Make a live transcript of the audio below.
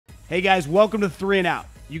Hey guys, welcome to 3 and Out.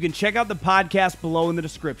 You can check out the podcast below in the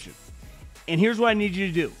description. And here's what I need you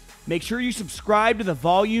to do. Make sure you subscribe to the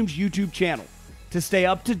Volumes YouTube channel to stay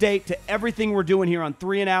up to date to everything we're doing here on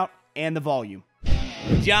 3 and Out and the Volume.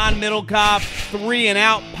 John Middlekauff, 3 and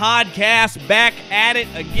Out podcast, back at it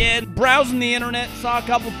again. Browsing the internet, saw a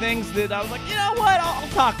couple things that I was like, you know what, I'll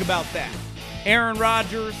talk about that. Aaron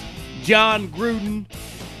Rodgers, Jon Gruden,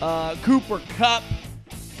 Cooper Kupp,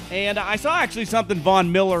 and I saw actually something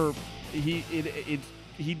Von Miller, he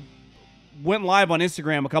went live on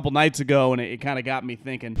Instagram a couple nights ago, and it kind of got me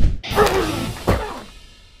thinking.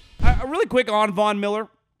 Really quick on Von Miller.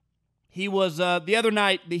 He was, the other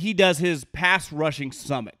night, he does his pass rushing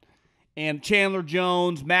summit. And Chandler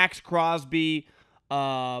Jones, Max Crosby,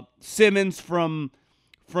 Simmons from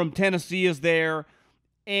Tennessee is there.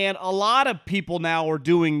 And a lot of people now are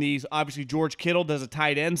doing these. Obviously, George Kittle does a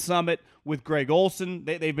tight end summit with Greg Olsen.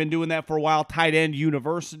 They've been doing that for a while. Tight end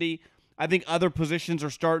university. I think other positions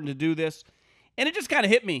are starting to do this. And it just kind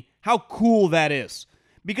of hit me how cool that is.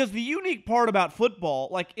 Because the unique part about football,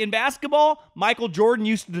 like in basketball, Michael Jordan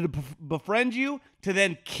used to befriend you to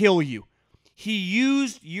then kill you. He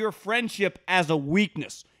used your friendship as a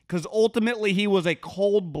weakness because ultimately he was a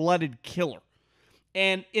cold-blooded killer.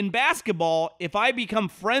 And in basketball, if I become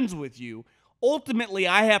friends with you, ultimately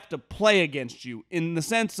I have to play against you in the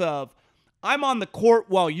sense of I'm on the court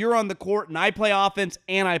while you're on the court and I play offense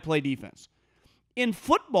and I play defense. In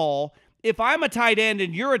football, if I'm a tight end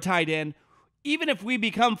and you're a tight end, even if we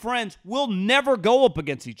become friends, we'll never go up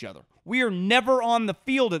against each other. We are never on the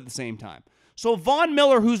field at the same time. So Von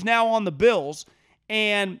Miller, who's now on the Bills,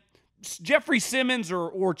 and Jeffrey Simmons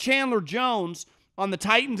or Chandler Jones on the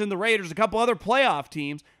Titans and the Raiders, a couple other playoff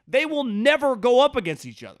teams, they will never go up against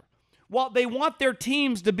each other. While they want their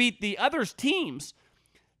teams to beat the other's teams,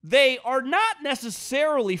 they are not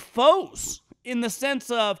necessarily foes in the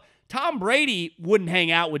sense of Tom Brady wouldn't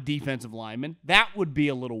hang out with defensive linemen. That would be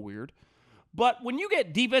a little weird. But when you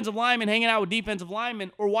get defensive linemen hanging out with defensive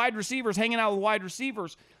linemen or wide receivers hanging out with wide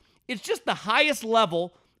receivers, it's just the highest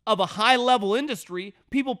level of a high-level industry,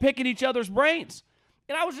 people picking each other's brains.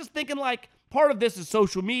 And I was just thinking, like, part of this is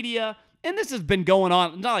social media, and this has been going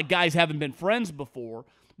on. It's not like guys haven't been friends before,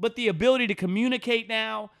 but the ability to communicate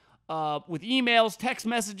now with emails, text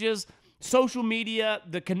messages, social media,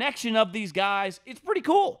 the connection of these guys, it's pretty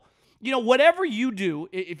cool. You know, whatever you do,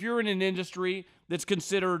 if you're in an industry that's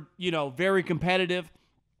considered, you know, very competitive,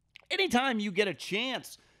 anytime you get a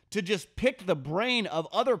chance to just pick the brain of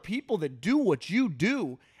other people that do what you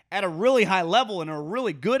do at a really high level and are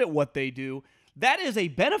really good at what they do, that is a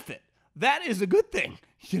benefit. That is a good thing,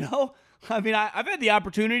 you know? I mean, I've had the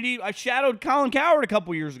opportunity. I shadowed Colin Cowherd a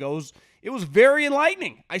couple years ago. It was very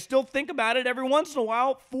enlightening. I still think about it every once in a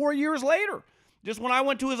while 4 years later. Just when I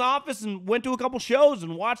went to his office and went to a couple shows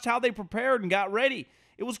and watched how they prepared and got ready,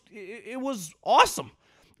 it was awesome.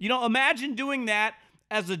 You know, imagine doing that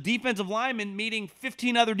as a defensive lineman meeting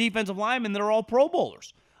 15 other defensive linemen that are all Pro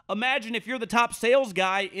Bowlers. Imagine if you're the top sales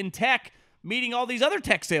guy in tech meeting all these other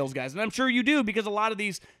tech sales guys. And I'm sure you do because a lot of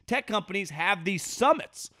these tech companies have these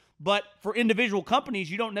summits. But for individual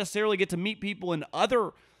companies, you don't necessarily get to meet people in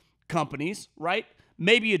other companies, right?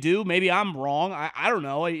 Maybe you do. Maybe I'm wrong. I don't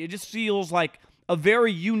know. It just feels like a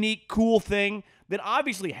very unique, cool thing that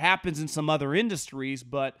obviously happens in some other industries,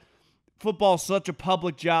 but football's such a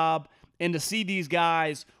public job, and to see these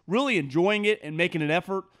guys really enjoying it and making an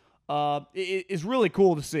effort is really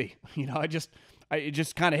cool to see. You know, it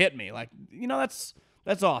just kind of hit me. Like, you know,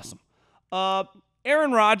 that's awesome.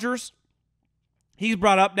 Aaron Rodgers, he's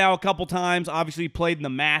brought up now a couple times. Obviously, he played in the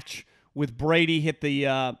match with Brady, hit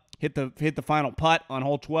the final putt on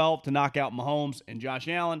hole 12 to knock out Mahomes and Josh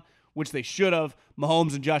Allen, which they should have.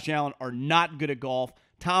 Mahomes and Josh Allen are not good at golf.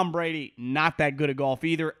 Tom Brady, not that good at golf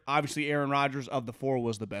either. Obviously, Aaron Rodgers of the four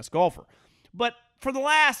was the best golfer. But for the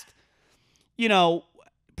last, 12,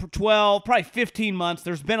 probably 15 months,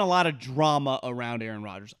 there's been a lot of drama around Aaron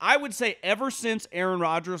Rodgers. I would say ever since Aaron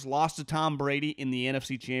Rodgers lost to Tom Brady in the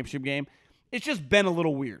NFC Championship game, it's just been a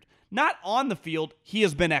little weird. Not on the field, he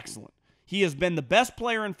has been excellent. He has been the best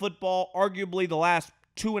player in football, arguably the last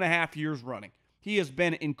 2.5 years running. He has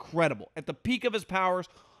been incredible. At the peak of his powers,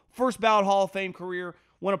 first ballot Hall of Fame career,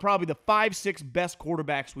 one of probably the 5-6 best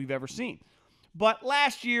quarterbacks we've ever seen. But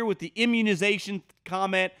last year with the immunization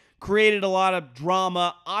comment, created a lot of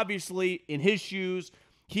drama. Obviously, in his shoes,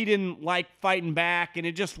 he didn't like fighting back, and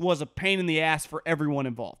it just was a pain in the ass for everyone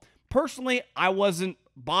involved. Personally, I wasn't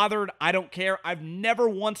bothered. I don't care. I've never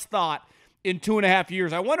once thought in 2.5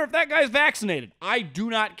 years, I wonder if that guy's vaccinated. I do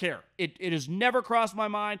not care. It has never crossed my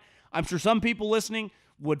mind. I'm sure some people listening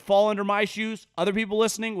would fall under my shoes. Other people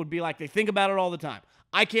listening would be like, they think about it all the time.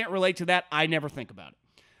 I can't relate to that. I never think about it.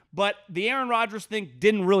 But the Aaron Rodgers thing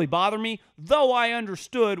didn't really bother me, though I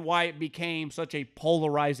understood why it became such a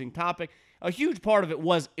polarizing topic. A huge part of it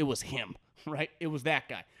was him, right? It was that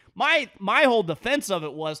guy. My whole defense of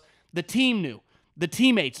it was the team knew. The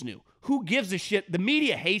teammates knew. Who gives a shit? The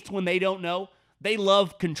media hates when they don't know. They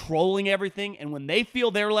love controlling everything, and when they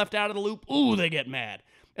feel they're left out of the loop, ooh, they get mad.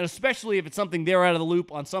 And especially if it's something they're out of the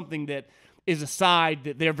loop on something that is a side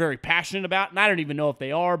that they're very passionate about, and I don't even know if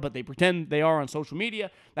they are, but they pretend they are on social media.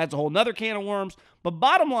 That's a whole nother can of worms. But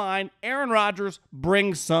bottom line, Aaron Rodgers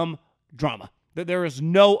brings some drama. There is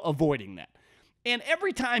no avoiding that. And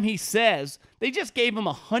every time he says, they just gave him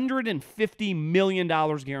 $150 million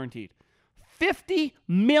guaranteed. $50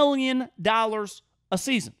 million a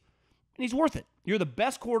season. And he's worth it. You're the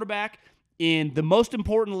best quarterback in the most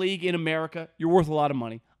important league in America. You're worth a lot of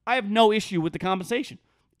money. I have no issue with the compensation.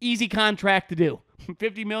 Easy contract to do.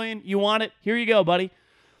 $50 million, you want it? Here you go, buddy.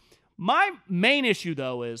 My main issue,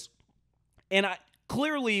 though, is,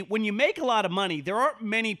 clearly, when you make a lot of money, there aren't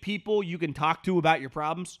many people you can talk to about your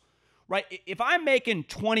problems, right? If I'm making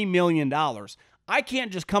 $20 million, I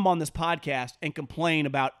can't just come on this podcast and complain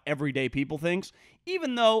about everyday people things,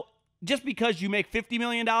 even though just because you make $50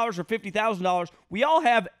 million or $50,000, we all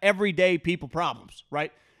have everyday people problems,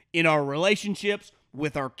 right? In our relationships,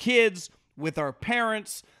 with our kids, with our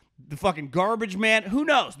parents, the fucking garbage man, who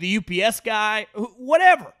knows, the UPS guy,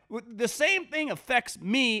 whatever. The same thing affects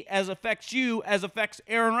me as affects you as affects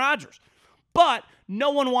Aaron Rodgers. But no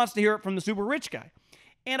one wants to hear it from the super rich guy.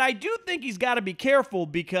 And I do think he's got to be careful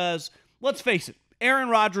because, let's face it, Aaron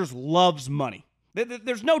Rodgers loves money.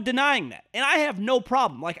 There's no denying that. And I have no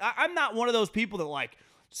problem. Like, I'm not one of those people that, like,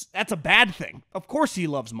 that's a bad thing. Of course he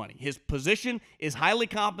loves money. His position is highly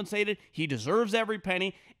compensated. He deserves every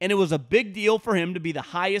penny. And it was a big deal for him to be the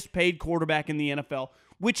highest paid quarterback in the NFL,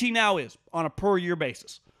 which he now is on a per year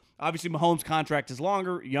basis. Obviously, Mahomes' contract is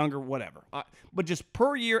longer, younger, whatever. But just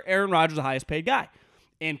per year, Aaron Rodgers is the highest paid guy.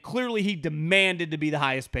 And clearly he demanded to be the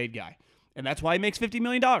highest paid guy. And that's why he makes $50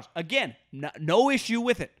 million. Again, no issue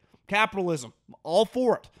with it. Capitalism, all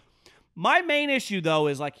for it. My main issue, though,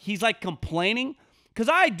 is like he's like complaining because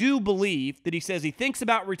I do believe that he says he thinks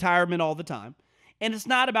about retirement all the time, and it's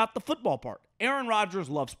not about the football part. Aaron Rodgers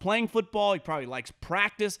loves playing football. He probably likes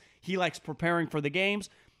practice. He likes preparing for the games.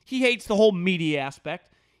 He hates the whole media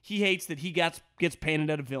aspect. He hates that he gets painted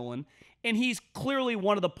as a villain, and he's clearly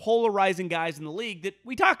one of the polarizing guys in the league that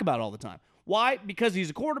we talk about all the time. Why? Because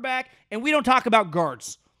he's a quarterback, and we don't talk about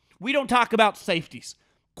guards. We don't talk about safeties.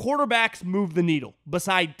 Quarterbacks move the needle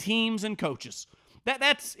beside teams and coaches.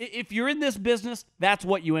 That's if you're in this business, that's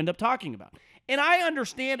what you end up talking about. And I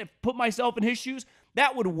understand, put myself in his shoes,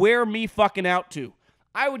 that would wear me fucking out too.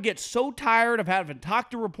 I would get so tired of having to talk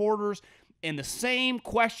to reporters and the same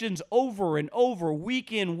questions over and over,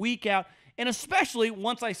 week in, week out, and especially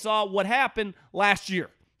once I saw what happened last year.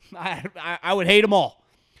 I would hate them all.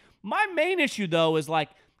 My main issue, though, is like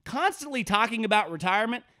constantly talking about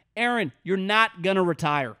retirement. Aaron, you're not going to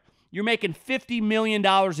retire. You're making $50 million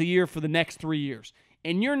a year for the next 3 years.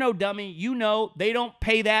 And you're no dummy. You know they don't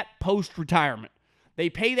pay that post-retirement. They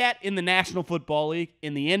pay that in the National Football League,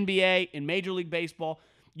 in the NBA, in Major League Baseball.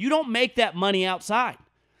 You don't make that money outside.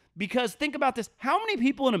 Because think about this. How many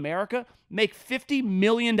people in America make $50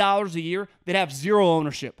 million a year that have zero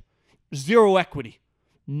ownership, zero equity?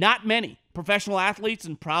 Not many. Professional athletes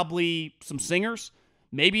and probably some singers.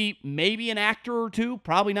 Maybe an actor or two,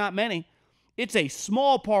 probably not many. It's a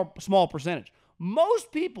small percentage.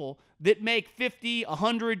 Most people that make 50,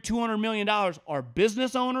 100, 200 million dollars are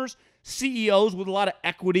business owners, CEOs with a lot of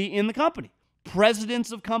equity in the company.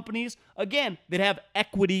 Presidents of companies, again, that have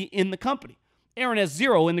equity in the company. Aaron has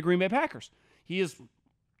zero in the Green Bay Packers. He is,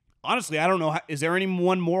 honestly, I don't know, is there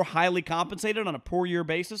anyone more highly compensated on a per year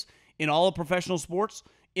basis in all of professional sports?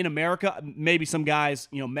 In America, maybe some guys,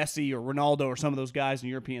 Messi or Ronaldo or some of those guys in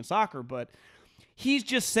European soccer, but he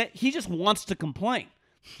just wants to complain.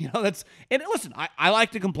 And listen, I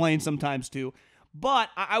like to complain sometimes too, but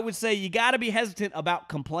I would say you got to be hesitant about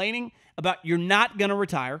complaining about you're not going to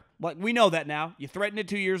retire. Like we know that now. You threatened it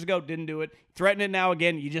 2 years ago, didn't do it. Threaten it now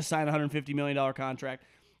again. You just signed a $150 million contract.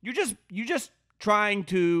 You're just trying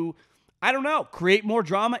to, I don't know, create more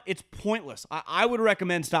drama. It's pointless. I would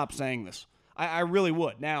recommend stop saying this. I really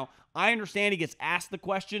would. Now, I understand he gets asked the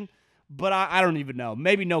question, but I don't even know.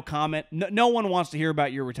 Maybe no comment. No one wants to hear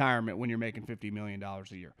about your retirement when you're making $50 million a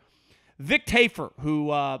year. Vic Tafur, who,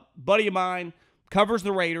 buddy of mine, covers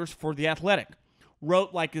the Raiders for The Athletic,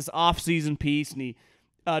 wrote like this off-season piece, and he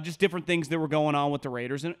just different things that were going on with the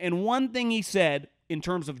Raiders. And one thing he said in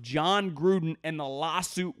terms of Jon Gruden and the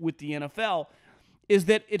lawsuit with the NFL is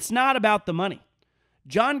that it's not about the money.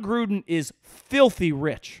 Jon Gruden is filthy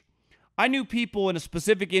rich. I knew people in a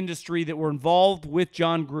specific industry that were involved with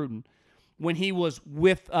Jon Gruden when he was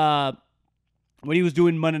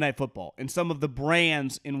doing Monday Night Football and some of the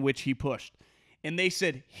brands in which he pushed. And they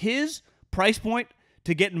said his price point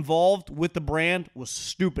to get involved with the brand was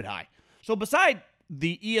stupid high. So beside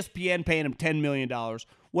the ESPN paying him $10 million,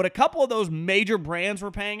 what a couple of those major brands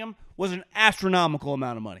were paying him was an astronomical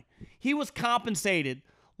amount of money. He was compensated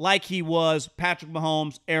like he was Patrick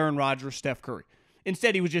Mahomes, Aaron Rodgers, Steph Curry.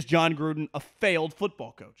 Instead, he was just Jon Gruden, a failed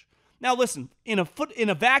football coach. Now listen, in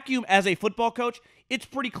a vacuum as a football coach, it's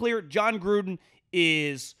pretty clear Jon Gruden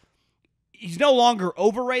he's no longer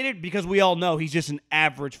overrated because we all know he's just an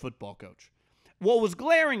average football coach. What was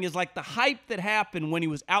glaring is like the hype that happened when he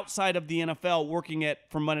was outside of the NFL working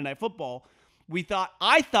for Monday Night Football.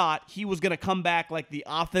 I thought he was going to come back like the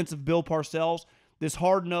offensive Bill Parcells, this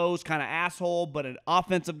hard-nosed kind of asshole, but an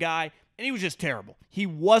offensive guy, and he was just terrible. He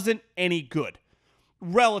wasn't any good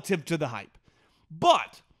relative to the hype.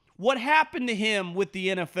 But what happened to him with the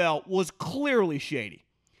NFL was clearly shady.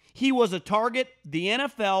 He was a target, the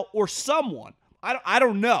NFL, or someone. I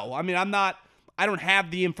don't know. I mean, I don't have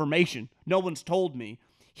the information. No one's told me.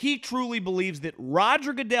 He truly believes that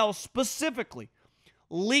Roger Goodell specifically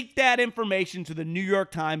leaked that information to the New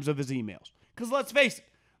York Times of his emails. Because let's face it,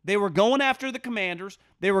 they were going after the Commanders,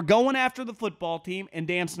 they were going after the football team, and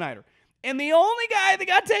Dan Snyder. And the only guy that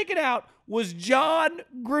got taken out was Jon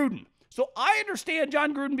Gruden. So I understand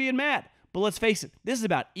Jon Gruden being mad. But let's face it, this is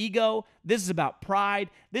about ego. This is about pride.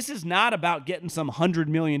 This is not about getting some $100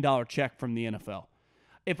 million check from the NFL.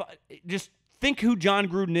 Just think who Jon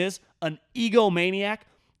Gruden is, an egomaniac.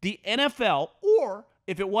 The NFL, or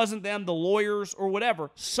if it wasn't them, the lawyers or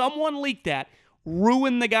whatever, someone leaked that,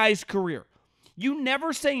 ruined the guy's career. You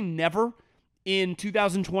never say never in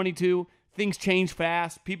 2022. Things change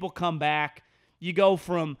fast. People come back. You go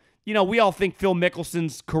from, we all think Phil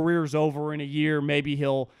Mickelson's career's over in a year. Maybe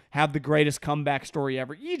he'll have the greatest comeback story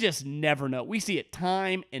ever. You just never know. We see it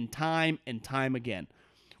time and time and time again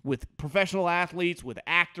with professional athletes, with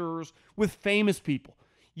actors, with famous people.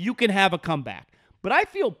 You can have a comeback. But I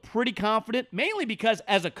feel pretty confident, mainly because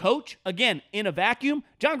as a coach, again, in a vacuum,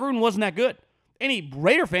 Jon Gruden wasn't that good. Any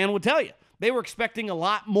Raider fan would tell you. They were expecting a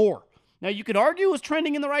lot more. Now, you could argue it was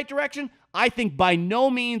trending in the right direction. I think by no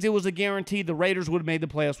means it was a guarantee the Raiders would have made the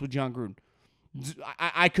playoffs with Jon Gruden.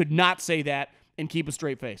 I could not say that and keep a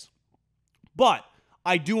straight face. But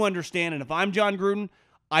I do understand, and if I'm Jon Gruden,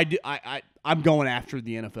 I'm going after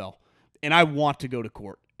the NFL, and I want to go to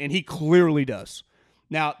court, and he clearly does.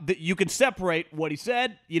 Now, you can separate what he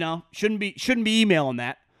said. Shouldn't be emailing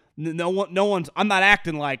that. No one's. I'm not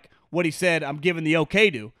acting like what he said I'm giving the okay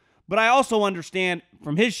to. But I also understand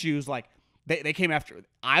from his shoes, like they came after.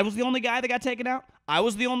 I was the only guy that got taken out. I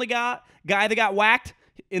was the only guy that got whacked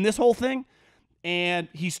in this whole thing, and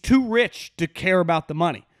he's too rich to care about the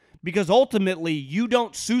money. Because ultimately, you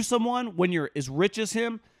don't sue someone when you're as rich as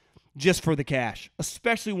him just for the cash,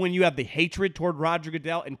 especially when you have the hatred toward Roger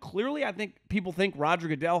Goodell. And clearly, I think people think Roger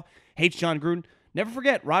Goodell hates Jon Gruden. Never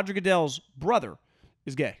forget, Roger Goodell's brother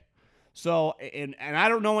is gay. So, and I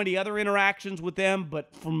don't know any other interactions with them,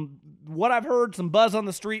 but from what I've heard, some buzz on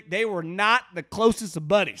the street, they were not the closest of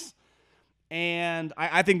buddies. And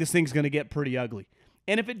I think this thing's going to get pretty ugly.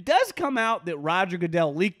 And if it does come out that Roger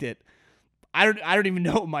Goodell leaked it, I don't even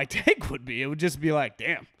know what my take would be. It would just be like,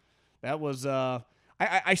 damn, that was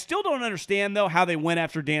I still don't understand though how they went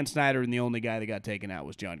after Dan Snyder and the only guy that got taken out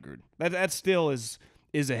was Jon Gruden. That still is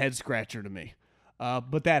a head scratcher to me.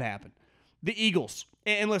 But that happened. The Eagles.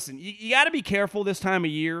 And listen, you got to be careful this time of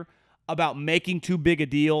year about making too big a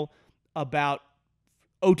deal about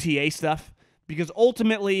OTA stuff because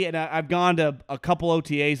ultimately, and I've gone to a couple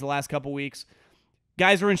OTAs the last couple weeks,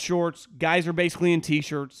 guys are in shorts, guys are basically in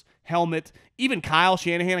T-shirts, helmet. Even Kyle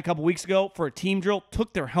Shanahan a couple weeks ago for a team drill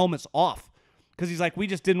took their helmets off because he's like,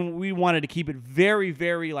 we wanted to keep it very,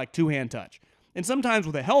 very like two-hand touch. And sometimes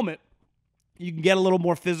with a helmet, you can get a little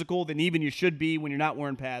more physical than even you should be when you're not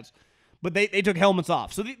wearing pads. But they took helmets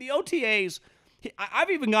off. So the OTAs,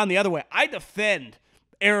 I've even gone the other way. I defend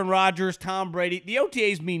Aaron Rodgers, Tom Brady. The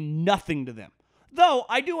OTAs mean nothing to them. Though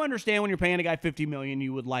I do understand when you're paying a guy $50 million,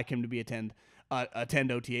 you would like him to be attend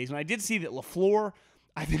OTAs. And I did see that LaFleur,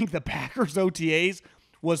 I think the Packers OTAs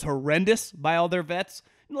was horrendous by all their vets.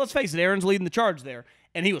 And let's face it, Aaron's leading the charge there.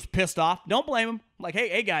 And he was pissed off. Don't blame him. Like,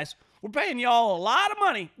 hey guys, we're paying y'all a lot of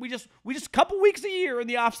money. We just a couple weeks a year in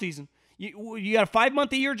the offseason. You got a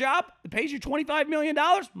 5-month-a-year job that pays you $25 million?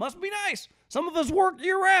 Must be nice. Some of us work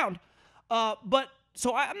year-round.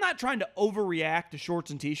 So I'm not trying to overreact to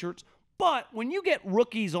shorts and T-shirts, but when you get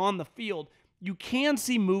rookies on the field, you can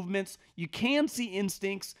see movements, you can see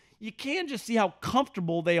instincts, you can just see how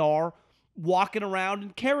comfortable they are walking around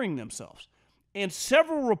and carrying themselves. And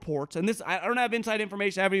several reports, and this I don't have inside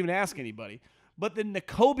information, I haven't even asked anybody, but that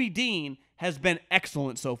Nakobe Dean has been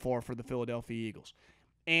excellent so far for the Philadelphia Eagles.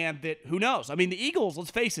 And that, who knows? I mean, the Eagles,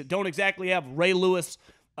 let's face it, don't exactly have Ray Lewis,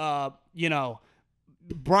 Brian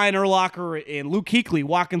Urlacher, and Luke Kuechly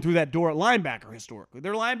walking through that door at linebacker historically.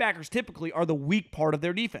 Their linebackers typically are the weak part of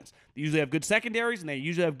their defense. They usually have good secondaries, and they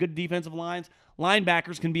usually have good defensive lines.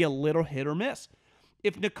 Linebackers can be a little hit or miss.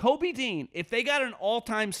 If Nakobe Dean, if they got an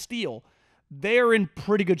all-time steal, they're in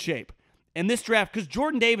pretty good shape. And this draft, because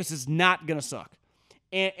Jordan Davis is not going to suck.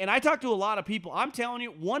 And I talk to a lot of people. I'm telling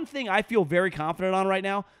you, one thing I feel very confident on right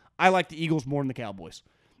now, I like the Eagles more than the Cowboys.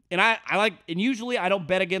 And and usually I don't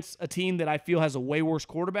bet against a team that I feel has a way worse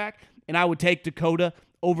quarterback, and I would take Dakota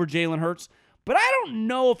over Jalen Hurts. But I don't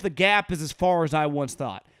know if the gap is as far as I once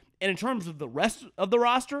thought. And in terms of the rest of the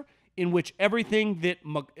roster, in which everything that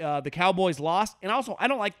the Cowboys lost, and also I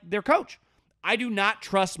don't like their coach. I do not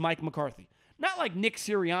trust Mike McCarthy. Not like Nick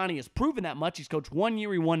Sirianni has proven that much. He's coached 1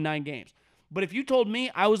 year, he won 9 games. But if you told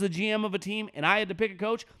me I was the GM of a team and I had to pick a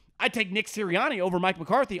coach, I'd take Nick Sirianni over Mike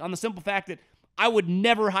McCarthy on the simple fact that I would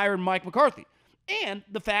never hire Mike McCarthy. And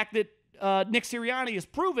the fact that Nick Sirianni has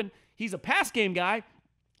proven he's a pass game guy,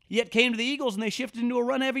 yet came to the Eagles and they shifted into a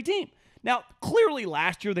run-heavy team. Now, clearly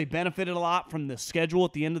last year they benefited a lot from the schedule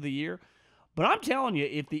at the end of the year. But I'm telling you,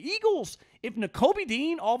 if the Eagles, if Nakobe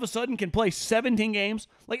Dean all of a sudden can play 17 games,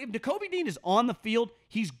 like if Nakobe Dean is on the field,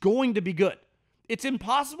 he's going to be good. It's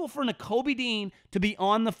impossible for Nakobe Dean to be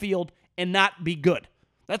on the field and not be good.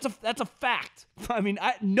 That's a fact. I mean,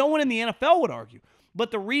 no one in the NFL would argue.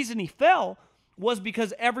 But the reason he fell was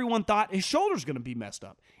because everyone thought his shoulder's going to be messed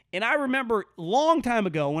up. And I remember a long time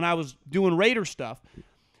ago when I was doing Raiders stuff,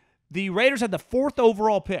 the Raiders had the 4th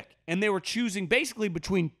overall pick, and they were choosing basically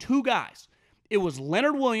between 2 guys. It was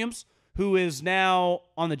Leonard Williams, who is now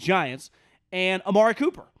on the Giants, and Amari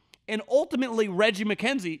Cooper. And ultimately, Reggie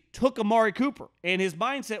McKenzie took Amari Cooper, and his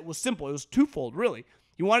mindset was simple. It was twofold, really.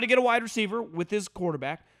 He wanted to get a wide receiver with his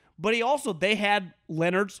quarterback, but they had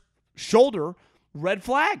Leonard's shoulder red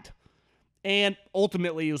flagged. And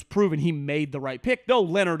ultimately, it was proven he made the right pick, though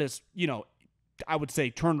Leonard is, I would say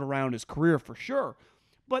turned around his career for sure.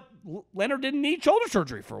 But Leonard didn't need shoulder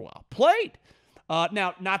surgery for a while. Played.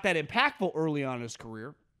 Now, not that impactful early on in his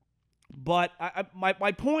career, but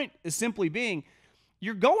my point is simply being,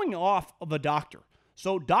 you're going off of a doctor.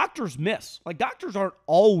 So doctors miss. Like, doctors aren't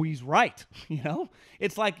always right,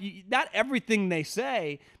 It's like not everything they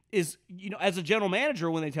say is, as a general manager,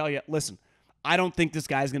 when they tell you, listen, I don't think this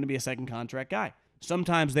guy's going to be a second contract guy.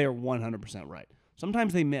 Sometimes they are 100% right.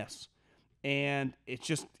 Sometimes they miss. And it's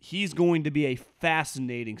just, he's going to be a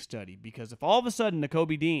fascinating study, because if all of a sudden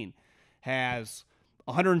Nakobe Dean has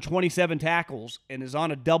 127 tackles and is on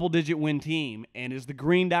a double-digit win team and is the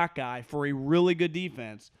green dot guy for a really good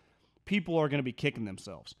defense, people are going to be kicking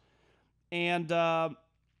themselves. And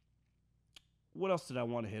what else did I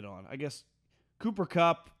want to hit on? I guess Cooper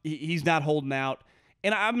Kupp, he's not holding out.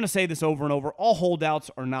 And I'm going to say this over and over. All holdouts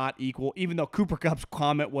are not equal, even though Cooper Kupp's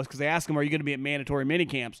comment was, because they asked him, are you going to be at mandatory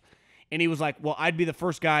minicamps? And he was like, well, I'd be the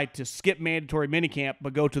first guy to skip mandatory minicamp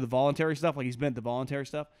but go to the voluntary stuff. Like, he's been at the voluntary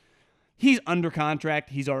stuff. He's under contract.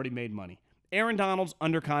 He's already made money. Aaron Donald's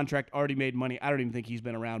under contract, already made money. I don't even think he's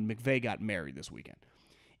been around. McVay got married this weekend.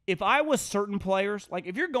 If I was certain players, like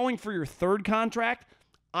if you're going for your 3rd contract,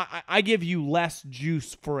 I give you less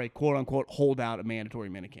juice for a quote-unquote holdout at mandatory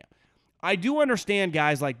minicamp. I do understand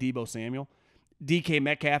guys like Deebo Samuel, DK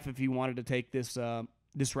Metcalf, if he wanted to take this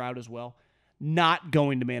route as well, not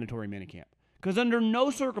going to mandatory minicamp. Because under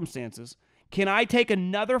no circumstances can I take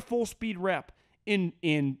another full-speed rep in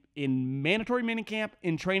mandatory minicamp,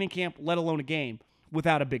 in training camp, let alone a game,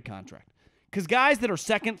 without a big contract. Because guys that are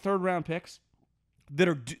 2nd, 3rd round picks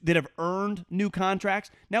that have earned new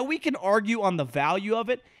contracts, now we can argue on the value of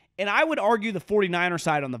it, and I would argue the 49er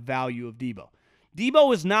side on the value of Deebo.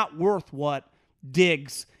 Deebo is not worth what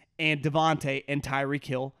Diggs and Devontae and Tyreek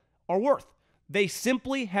Hill are worth. They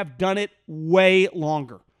simply have done it way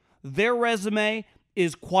longer. Their resume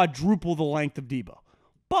is quadruple the length of Deebo.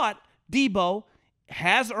 But Deebo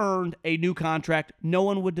has earned a new contract. No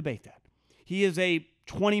one would debate that. He is a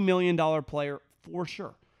 $20 million player for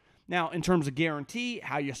sure. Now, in terms of guarantee,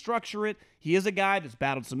 how you structure it, he is a guy that's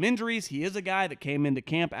battled some injuries. He is a guy that came into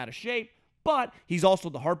camp out of shape, but he's also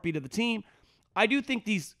the heartbeat of the team. I do think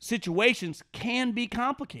these situations can be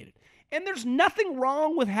complicated. And there's nothing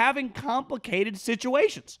wrong with having complicated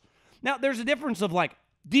situations. Now, there's a difference of like,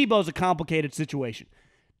 Deebo's a complicated situation.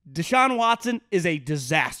 Deshaun Watson is a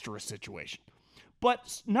disastrous situation.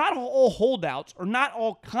 But not all holdouts or not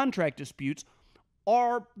all contract disputes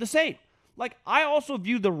are the same. Like, I also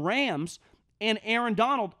view the Rams and Aaron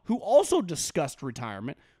Donald, who also discussed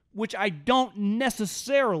retirement, which I don't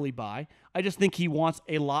necessarily buy. I just think he wants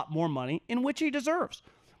a lot more money, in which he deserves.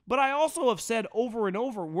 But I also have said over and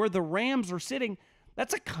over, where the Rams are sitting,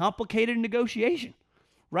 that's a complicated negotiation,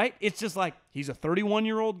 right? It's just like, he's a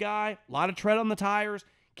 31-year-old guy, a lot of tread on the tires.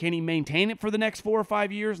 Can he maintain it for the next 4 or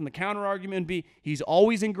 5 years? And the counter argument would be, he's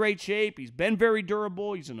always in great shape. He's been very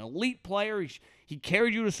durable. He's an elite player. He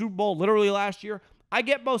carried you to Super Bowl literally last year. I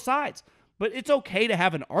get both sides, but it's okay to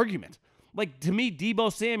have an argument. Like, to me,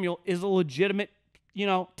 Deebo Samuel is a legitimate,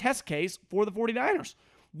 test case for the 49ers.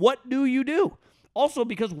 What do you do? Also,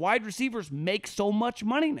 because wide receivers make so much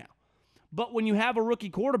money now. But when you have a rookie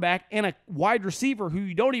quarterback and a wide receiver who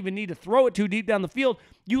you don't even need to throw it to deep down the field,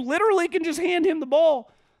 you literally can just hand him the ball.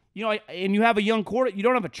 And you have a young quarterback, you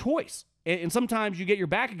don't have a choice. And sometimes you get your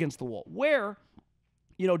back against the wall. Where,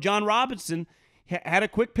 John Robinson had a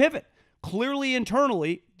quick pivot. Clearly,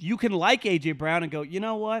 internally, you can like A.J. Brown and go, you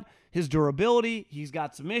know what? His durability, he's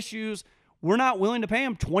got some issues. We're not willing to pay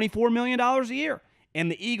him $24 million a year.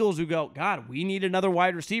 And the Eagles, who go, God, we need another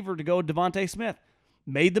wide receiver to go with Devontae Smith,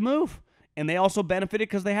 made the move. And they also benefited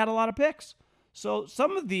because they had a lot of picks. So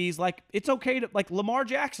some of these, it's okay to, Lamar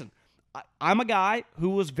Jackson. I'm a guy who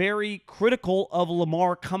was very critical of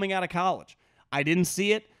Lamar coming out of college. I didn't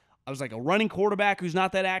see it. I was like a running quarterback who's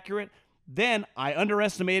not that accurate. Then I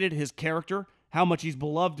underestimated his character, how much he's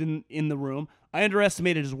beloved in the room. I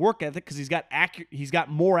underestimated his work ethic because he's got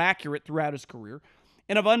more accurate throughout his career.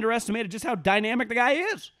 And I've underestimated just how dynamic the guy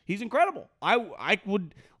is. He's incredible.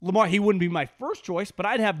 Lamar, he wouldn't be my first choice, but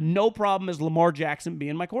I'd have no problem as Lamar Jackson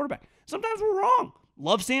being my quarterback. Sometimes we're wrong.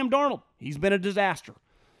 Love Sam Darnold. He's been a disaster.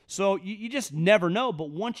 So you just never know. But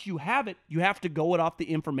once you have it, you have to go it off the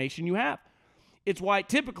information you have. It's why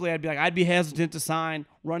typically I'd be hesitant to sign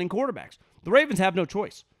running quarterbacks. The Ravens have no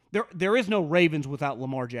choice. There is no Ravens without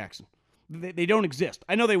Lamar Jackson. They don't exist.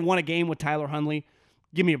 I know they won a game with Tyler Huntley.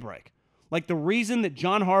 Give me a break. The reason that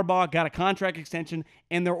John Harbaugh got a contract extension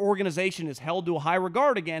and their organization is held to a high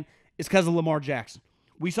regard again is because of Lamar Jackson.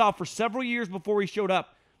 We saw for several years before he showed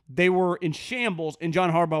up, they were in shambles and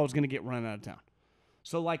John Harbaugh was going to get run out of town.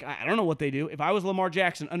 So, I don't know what they do. If I was Lamar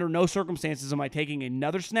Jackson, under no circumstances am I taking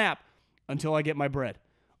another snap until I get my bread,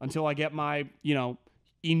 until I get my,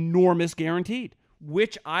 enormous guaranteed,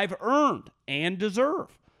 which I've earned and deserve.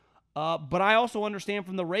 But I also understand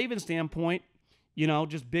from the Ravens standpoint,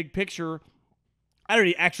 just big picture, I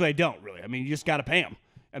don't really. You just got to pay him.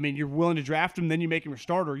 You're willing to draft him, then you make him your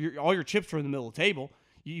starter. All your chips are in the middle of the table.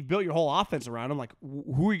 You've built your whole offense around him.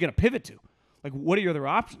 Who are you going to pivot to? What are your other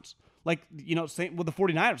options? Same with the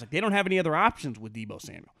 49ers. They don't have any other options with Deebo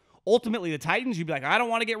Samuel. Ultimately, the Titans, you'd be like, I don't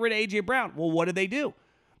want to get rid of A.J. Brown. Well, what did they do?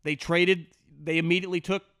 They immediately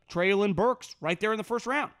took Treylon Burks right there in the first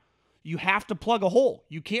round. You have to plug a hole.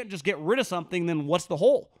 You can't just get rid of something, then what's the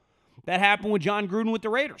hole? That happened with Jon Gruden with the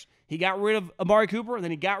Raiders. He got rid of Amari Cooper, and then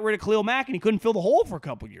he got rid of Khalil Mack, and he couldn't fill the hole for a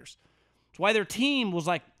couple years. That's why their team was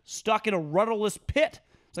stuck in a rudderless pit.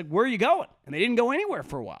 It's where are you going? And they didn't go anywhere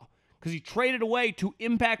for a while because he traded away to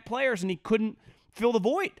impact players, and he couldn't fill the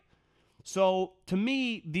void. So to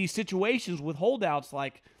me, these situations with holdouts,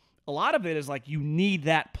 a lot of it is you need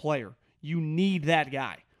that player. You need that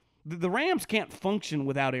guy. The Rams can't function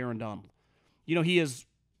without Aaron Donald. He is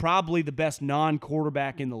probably the best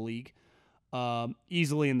non-quarterback in the league.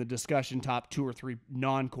 Easily in the discussion, top 2 or 3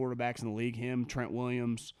 non-quarterbacks in the league. Him, Trent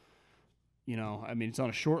Williams. It's on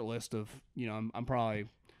a short list of, I'm probably,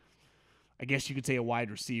 I guess you could say a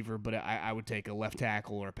wide receiver, but I would take a left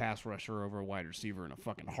tackle or a pass rusher over a wide receiver in a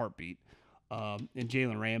fucking heartbeat. And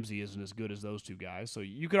Jalen Ramsey isn't as good as those two guys. So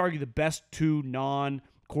you could argue the best 2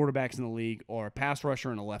 non-quarterbacks in the league are a pass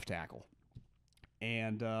rusher and a left tackle.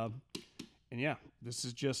 And yeah, this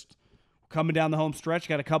is just coming down the home stretch.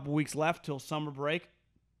 Got a couple weeks left till summer break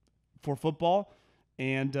for football.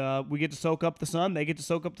 And we get to soak up the sun. They get to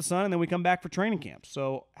soak up the sun. And then we come back for training camp.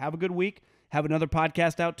 So have a good week. Have another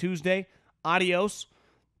podcast out Tuesday. Adios.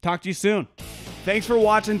 Talk to you soon. Thanks for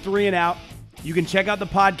watching 3 and Out. You can check out the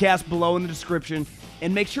podcast below in the description.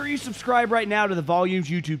 And make sure you subscribe right now to the Volumes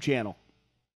YouTube channel.